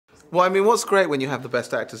Well, I mean, what's great when you have the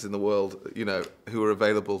best actors in the world, you know, who are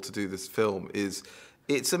available to do this film is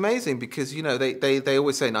it's amazing because, you know, they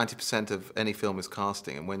always say 90% of any film is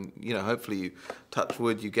casting. And when, you know, hopefully you touch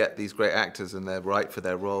wood, you get these great actors and they're right for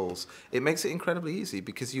their roles. It makes it incredibly easy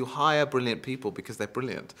because you hire brilliant people because they're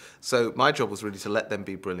brilliant. So my job was really to let them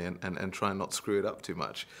be brilliant and try and not screw it up too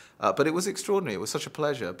much. But it was extraordinary. It was such a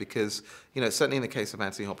pleasure because, you know, certainly in the case of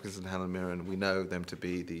Anthony Hopkins and Helen Mirren, we know them to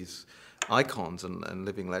be these icons and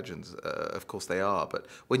living legends. Of course they are, but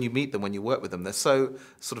when you meet them, when you work with them, they're so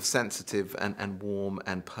sort of sensitive and warm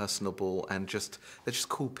and personable and they're just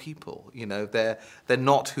cool people. You know, they're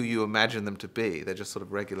not who you imagine them to be. They're just sort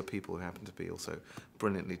of regular people who happen to be also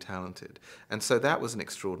brilliantly talented. And so that was an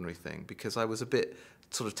extraordinary thing because I was a bit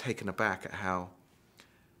sort of taken aback at how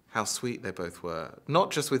sweet they both were.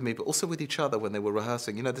 Not just with me, but also with each other when they were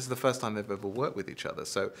rehearsing. You know, this is the first time they've ever worked with each other.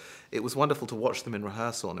 So it was wonderful to watch them in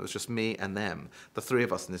rehearsal, and it was just me and them, the three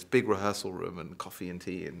of us in this big rehearsal room and coffee and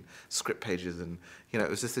tea and script pages. And, you know,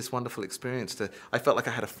 it was just this wonderful experience. I felt like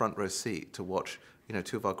I had a front row seat to watch, you know,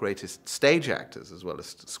 two of our greatest stage actors as well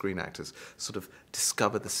as screen actors sort of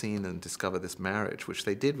discover the scene and discover this marriage, which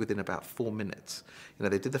they did within about 4 minutes. You know,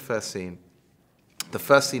 they did the first scene. The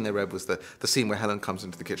first scene they read was the scene where Helen comes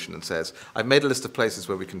into the kitchen and says, "I've made a list of places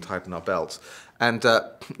where we can tighten our belts." And,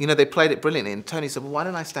 you know, they played it brilliantly. And Tony said, "Well, why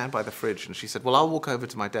don't I stand by the fridge?" And she said, "Well, I'll walk over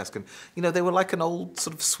to my desk." And, you know, they were like an old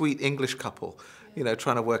sort of sweet English couple, you know,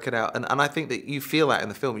 trying to work it out. And I think that you feel that in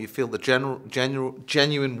the film. You feel the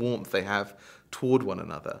genuine warmth they have toward one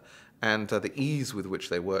another. And the ease with which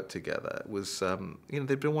they worked together was, you know,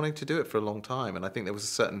 they'd been wanting to do it for a long time. And I think there was a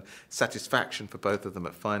certain satisfaction for both of them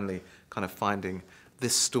at finally kind of finding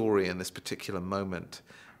this story and this particular moment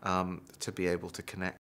to be able to connect.